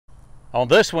On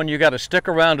this one, you got to stick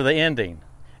around to the ending.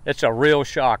 It's a real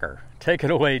shocker. Take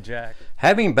it away, Jack.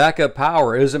 Having backup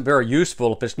power isn't very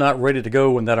useful if it's not ready to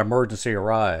go when that emergency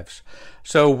arrives.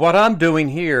 So what I'm doing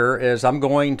here is I'm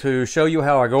going to show you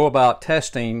how I go about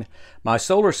testing my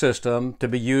solar system to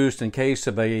be used in case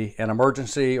of an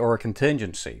emergency or a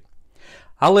contingency.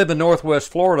 I live in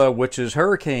Northwest Florida, which is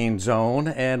hurricane zone,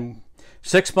 and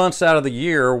 6 months out of the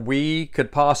year we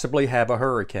could possibly have a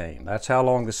hurricane. That's how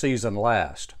long the season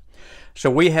lasts. So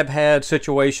we have had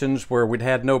situations where we'd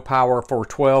had no power for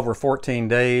 12 or 14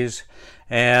 days,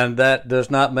 and that does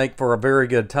not make for a very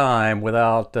good time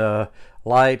without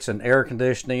lights and air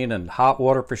conditioning and hot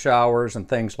water for showers and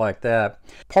things like that.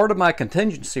 Part of my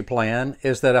contingency plan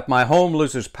is that if my home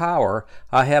loses power,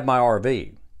 I have my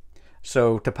RV.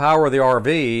 So to power the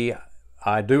RV,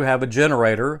 I do have a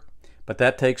generator, but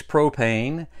that takes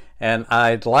propane, and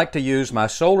I'd like to use my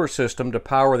solar system to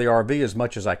power the RV as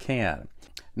much as I can.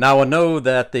 Now I know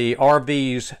that the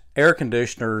RV's air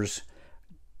conditioners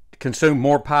consume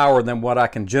more power than what I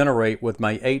can generate with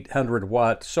my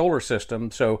 800-watt solar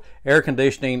system, so air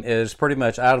conditioning is pretty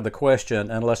much out of the question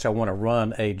unless I want to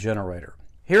run a generator.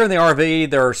 Here in the RV,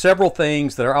 there are several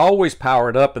things that are always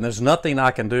powered up, and there's nothing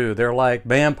I can do. They're like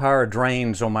vampire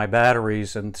drains on my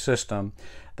batteries and system.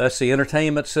 That's the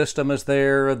entertainment system is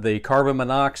there, the carbon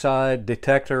monoxide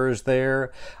detector is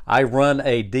there. I run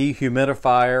a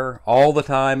dehumidifier all the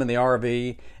time in the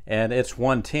RV, and it's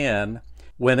 110.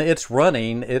 When it's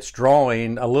running, it's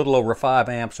drawing a little over 5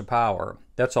 amps of power.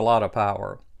 That's a lot of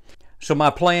power. So my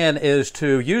plan is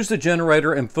to use the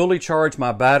generator and fully charge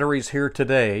my batteries here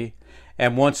today,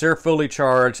 and once they're fully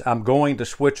charged, I'm going to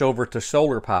switch over to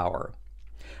solar power.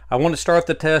 I want to start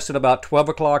the test at about 12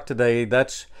 o'clock today.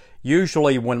 That's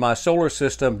usually when my solar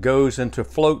system goes into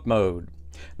float mode.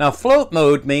 Now float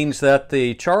mode means that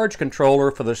the charge controller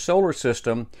for the solar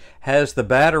system has the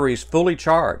batteries fully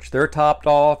charged. They're topped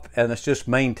off and it's just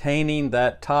maintaining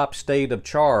that top state of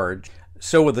charge.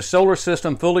 So with the solar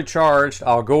system fully charged,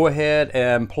 I'll go ahead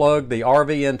and plug the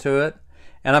RV into it,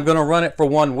 and I'm going to run it for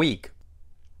 1 week.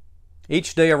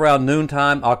 Each day around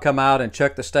noontime, I'll come out and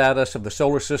check the status of the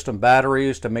solar system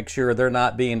batteries to make sure they're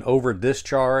not being over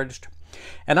discharged.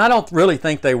 And I don't really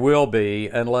think they will be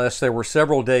unless there were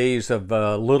several days of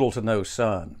little to no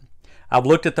sun. I've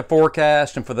looked at the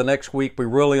forecast, and for the next week we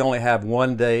really only have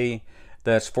 1 day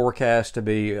that's forecast to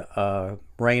be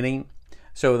raining.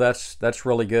 So that's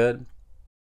really good.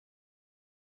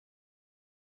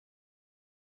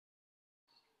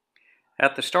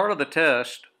 At the start of the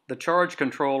test, the charge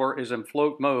controller is in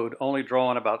float mode, only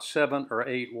drawing about 7 or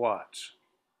 8 watts.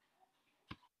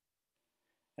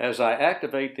 As I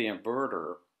activate the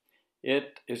inverter,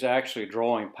 it is actually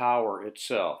drawing power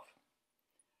itself.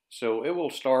 So it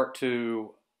will start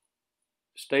to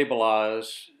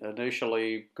stabilize,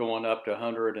 initially going up to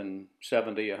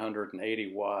 170,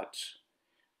 180 watts,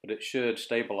 but it should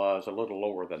stabilize a little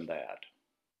lower than that.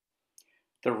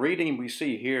 The reading we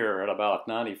see here at about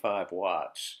 95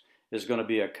 watts is going to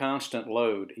be a constant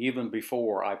load even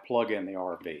before I plug in the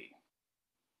RV.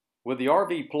 With the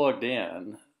RV plugged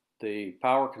in, the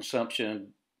power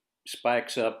consumption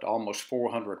spikes up to almost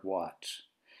 400 watts.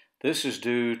 This is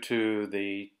due to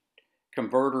the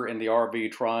converter in the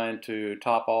RV trying to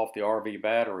top off the RV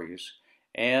batteries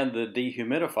and the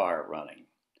dehumidifier running.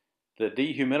 The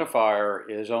dehumidifier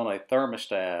is on a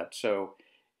thermostat, so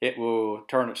it will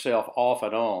turn itself off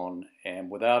and on, and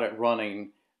without it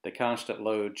running, the constant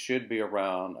load should be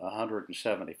around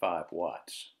 175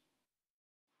 watts.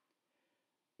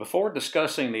 Before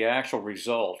discussing the actual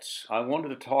results, I wanted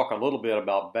to talk a little bit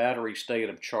about battery state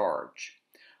of charge.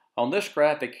 On this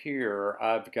graphic here,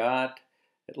 I've got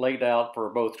it laid out for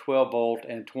both 12 volt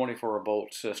and 24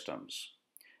 volt systems.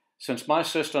 Since my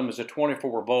system is a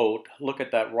 24 volt, look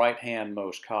at that right-hand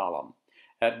most column.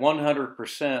 At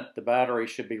 100%, the battery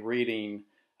should be reading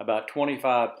about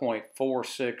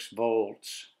 25.46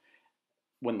 volts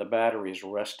when the battery is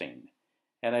resting.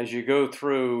 And as you go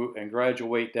through and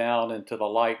graduate down into the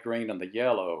light green and the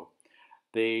yellow,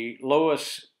 the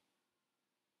lowest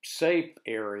safe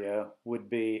area would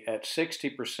be at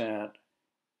 60%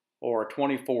 or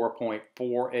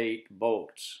 24.48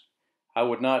 volts. I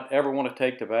would not ever want to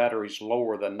take the batteries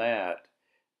lower than that.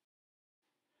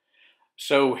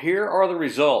 So here are the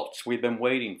results we've been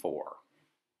waiting for.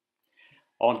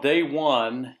 On day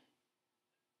 1,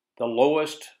 the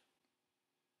lowest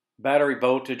battery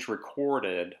voltage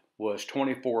recorded was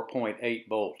 24.8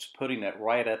 volts, putting it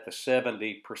right at the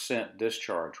 70%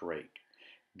 discharge rate.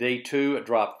 Day 2, it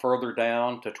dropped further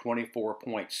down to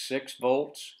 24.6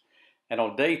 volts. And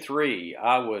on day 3,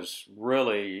 I was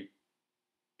really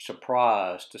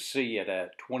surprised to see it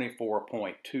at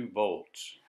 24.2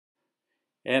 volts.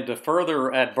 And to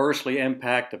further adversely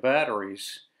impact the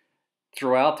batteries,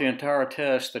 throughout the entire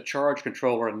test, the charge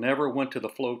controller never went to the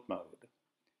float mode,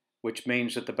 which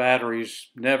means that the batteries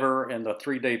never in the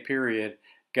 3-day period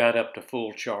got up to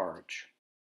full charge.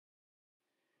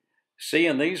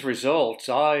 Seeing these results,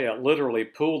 I literally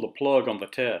pulled the plug on the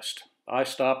test. I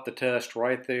stopped the test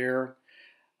right there.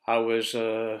 I was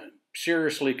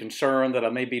seriously concerned that I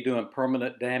may be doing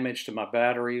permanent damage to my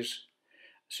batteries.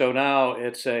 So now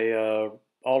it's a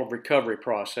all of recovery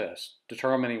process,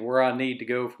 determining where I need to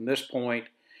go from this point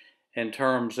in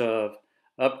terms of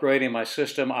upgrading my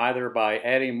system, either by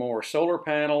adding more solar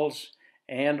panels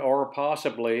and or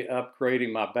possibly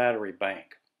upgrading my battery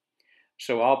bank.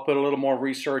 So I'll put a little more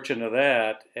research into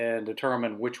that and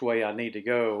determine which way I need to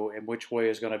go and which way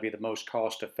is going to be the most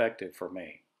cost effective for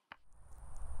me.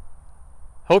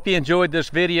 Hope you enjoyed this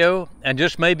video, and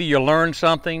just maybe you learned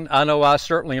something. I know I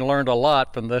certainly learned a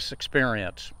lot from this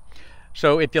experience.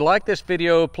 So if you like this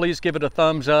video, please give it a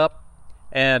thumbs up,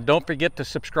 and don't forget to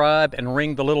subscribe and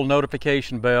ring the little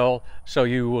notification bell so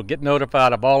you will get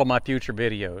notified of all of my future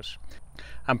videos.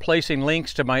 I'm placing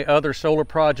links to my other solar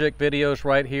project videos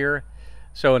right here.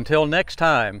 So until next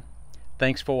time,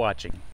 thanks for watching.